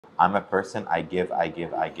I'm a person, I give, I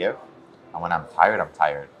give, I give. And when I'm tired, I'm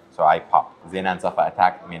tired. So I pop. Zeina Safa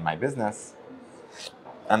attacked me in my business,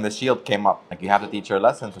 and the shield came up. Like, you have to teach her a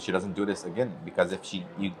lesson so she doesn't do this again. Because if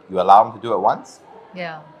you allow them to do it once,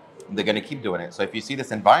 Yeah. they're going to keep doing it. So if you see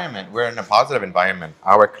this environment, we're in a positive environment.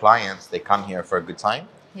 Our clients, they come here for a good time.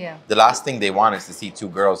 Yeah. The last thing they want is to see two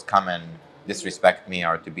girls come and disrespect me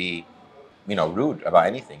or to be, rude about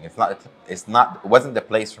anything. It wasn't the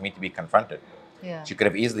place for me to be confronted. Yeah. She could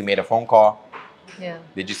have easily made a phone call. Yeah.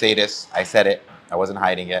 Did you say this? I said it. I wasn't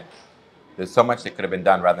hiding it. There's so much that could have been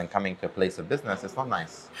done rather than coming to a place of business. It's not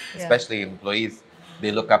nice. Yeah. Especially employees,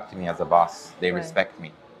 they look up to me as a boss. They Right. respect me.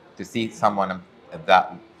 To see someone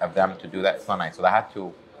of them to do that, it's not nice. So I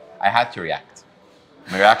had to react.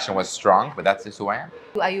 My reaction was strong, but that's just who I am.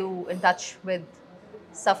 Are you in touch with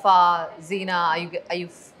Safa, Zeina? Are you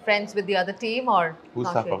friends with the other team or Who's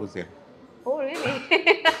not Safa? really? Who's here? Oh,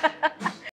 really?